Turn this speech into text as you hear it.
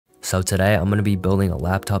So today I'm going to be building a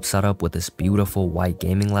laptop setup with this beautiful white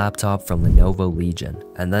gaming laptop from Lenovo Legion,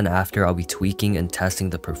 and then after I'll be tweaking and testing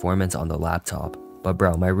the performance on the laptop. But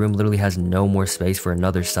bro, my room literally has no more space for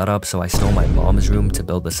another setup, so I stole my mom's room to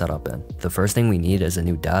build the setup in. The first thing we need is a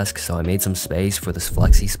new desk, so I made some space for this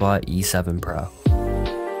Flexispot E7 Pro.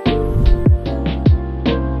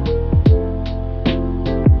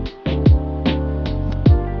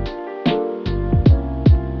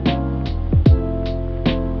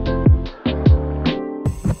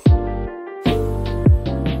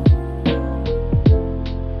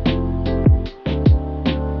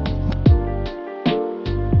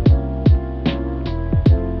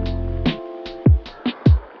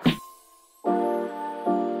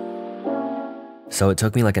 So it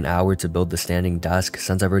took me like an hour to build the standing desk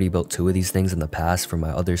since I've already built 2 of these things in the past for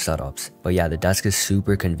my other setups. But yeah, the desk is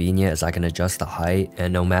super convenient as I can adjust the height,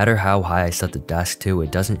 and no matter how high I set the desk to,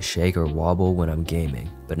 it doesn't shake or wobble when I'm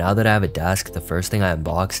gaming. But now that I have a desk, the first thing I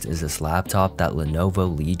unboxed is this laptop that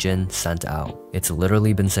Lenovo Legion sent out. It's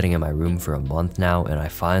literally been sitting in my room for a month now, and I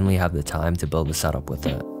finally have the time to build a setup with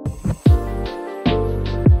it.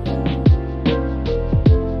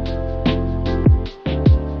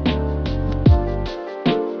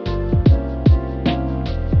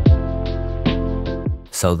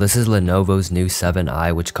 So this is Lenovo's new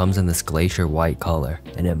 7i, which comes in this glacier white color,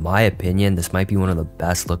 and in my opinion this might be one of the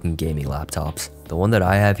best looking gaming laptops. The one that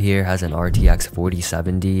I have here has an RTX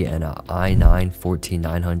 4070 and an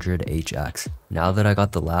i9-14900HX. Now that I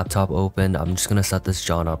got the laptop open, I'm just gonna set this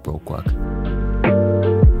John up real quick.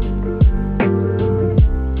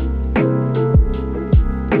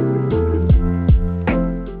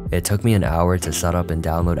 It took me an hour to set up and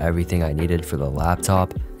download everything I needed for the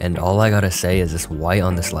laptop, and all I gotta say is this white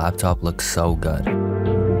on this laptop looks so good.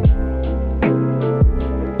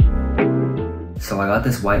 So I got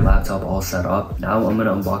this white laptop all set up. Now I'm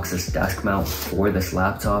gonna unbox this desk mount for this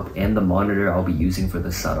laptop and the monitor I'll be using for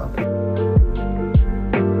this setup.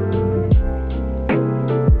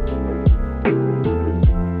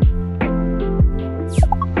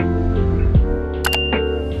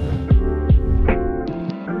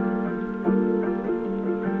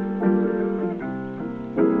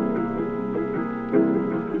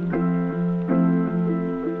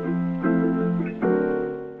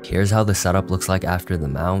 Here's how the setup looks like after the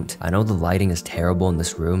mount. I know the lighting is terrible in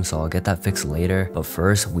this room, so I'll get that fixed later, but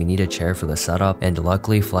first we need a chair for the setup, and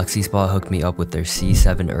luckily Flexispot hooked me up with their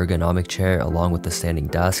C7 ergonomic chair along with the standing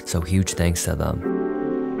desk, so huge thanks to them.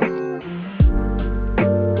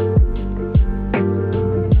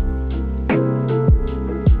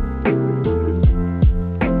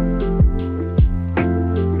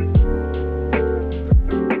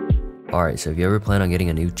 Alright, so if you ever plan on getting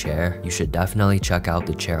a new chair, you should definitely check out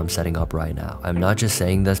the chair I'm setting up right now. I'm not just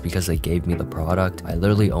saying this because they gave me the product. I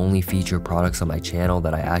literally only feature products on my channel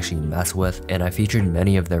that I actually mess with, and I featured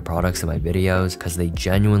many of their products in my videos because they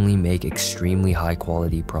genuinely make extremely high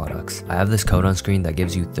quality products. I have this code on screen that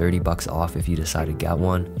gives you 30 bucks off if you decide to get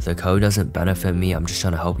one. The code doesn't benefit me, I'm just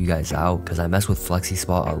trying to help you guys out because I mess with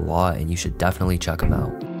Flexispot a lot and you should definitely check them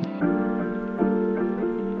out.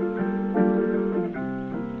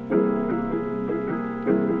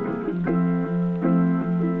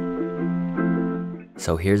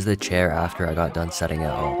 So here's the chair after I got done setting it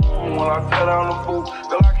up.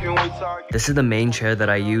 This is the main chair that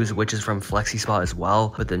I use, which is from Flexispot as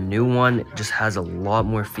well, but the new one just has a lot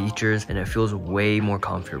more features and it feels way more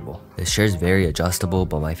comfortable. This chair is very adjustable,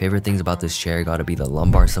 but my favorite things about this chair gotta be the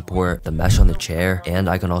lumbar support, the mesh on the chair, and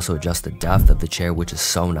I can also adjust the depth of the chair, which is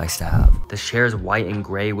so nice to have. This chair is white and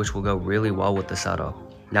gray, which will go really well with the setup.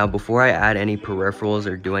 Now before I add any peripherals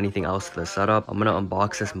or do anything else to the setup, I'm gonna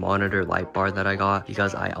unbox this monitor light bar that I got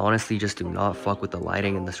because I honestly just do not fuck with the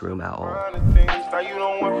lighting in this room at all.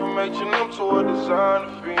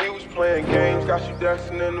 Playing games, got you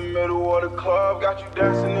dancing in the middle of the club, got you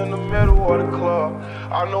dancing in the middle of the club.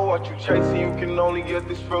 I know what you chasing, you can only get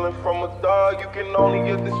this feeling from a thug, you can only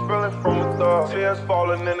get this feeling from a thug. Tears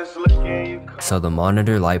falling and it's licking. So the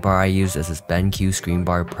monitor light bar I use is this BenQ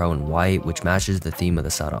ScreenBar Pro in white, which matches the theme of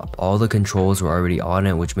the setup. All the controls were already on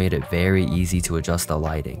it, which made it very easy to adjust the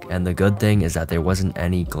lighting. And the good thing is that there wasn't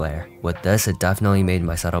any glare. With this, it definitely made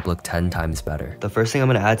my setup look 10 times better. The first thing I'm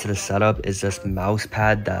gonna add to the setup is this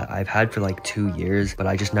Mousepad that I've had for like 2 years, but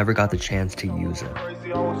I just never got the chance to use it.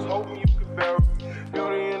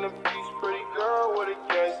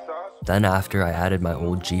 Then after, I added my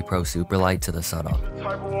old G Pro Superlight to the setup.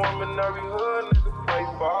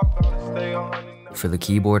 For the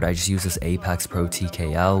keyboard, I just use this Apex Pro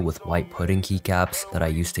TKL with white pudding keycaps that I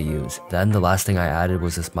used to use. Then the last thing I added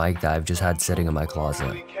was this mic that I've just had sitting in my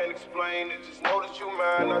closet.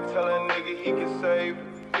 man, tell that nigga he can save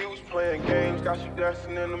it. He was playing games, got you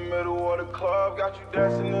dancing in the middle of the club. Got you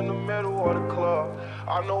dancing in the middle of the club.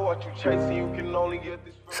 I know what you chasing, you can only get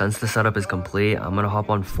this. Since the setup is complete, I'm gonna hop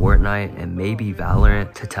on Fortnite and maybe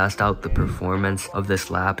Valorant to test out the performance of this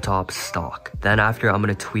laptop stock. Then after, I'm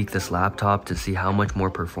gonna tweak this laptop to see how much more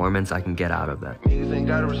performance I can get out of it. Niggas ain't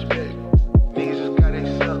gotta respect, niggas just gotta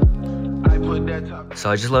accept. I put that top. So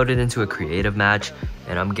I just loaded into a creative match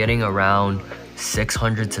and I'm getting around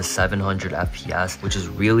 600 to 700 FPS, which is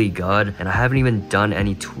really good, and I haven't even done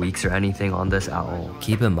any tweaks or anything on this at all.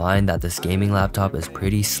 Keep in mind that this gaming laptop is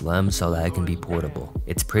pretty slim so that it can be portable.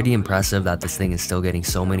 It's pretty impressive that this thing is still getting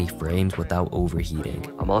so many frames without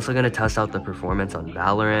overheating. I'm also going to test out the performance on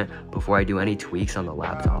Valorant before I do any tweaks on the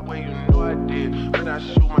laptop.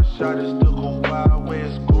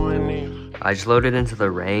 I just loaded into the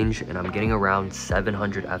range and I'm getting around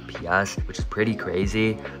 700 FPS, which is pretty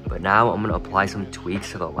crazy. But now I'm gonna apply some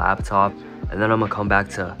tweaks to the laptop and then I'm gonna come back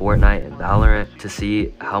to Fortnite and Valorant to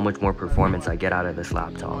see how much more performance I get out of this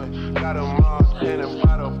laptop.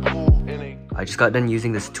 I just got done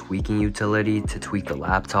using this tweaking utility to tweak the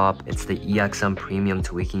laptop. It's the Exm Premium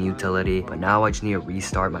Tweaking Utility, but now I just need to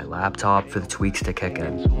restart my laptop for the tweaks to kick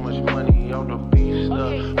in.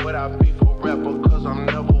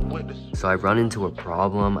 So I run into a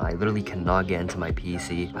problem. I literally cannot get into my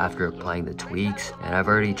PC after applying the tweaks, and I've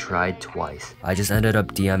already tried twice. I just ended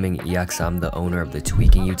up DMing Exm, the owner of the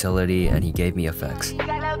tweaking utility, and he gave me a fix.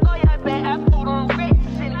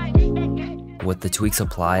 With the tweaks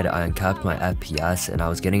applied, I uncapped my FPS and I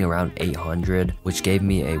was getting around 800, which gave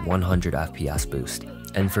me a 100 FPS boost.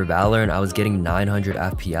 And for Valorant, I was getting 900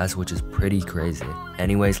 FPS, which is pretty crazy.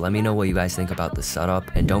 Anyways, let me know what you guys think about the setup,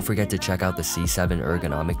 and don't forget to check out the C7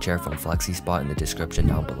 Ergonomic Chair from Flexispot in the description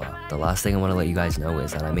down below. The last thing I want to let you guys know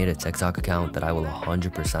is that I made a TikTok account that I will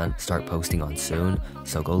 100% start posting on soon,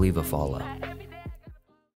 so go leave a follow.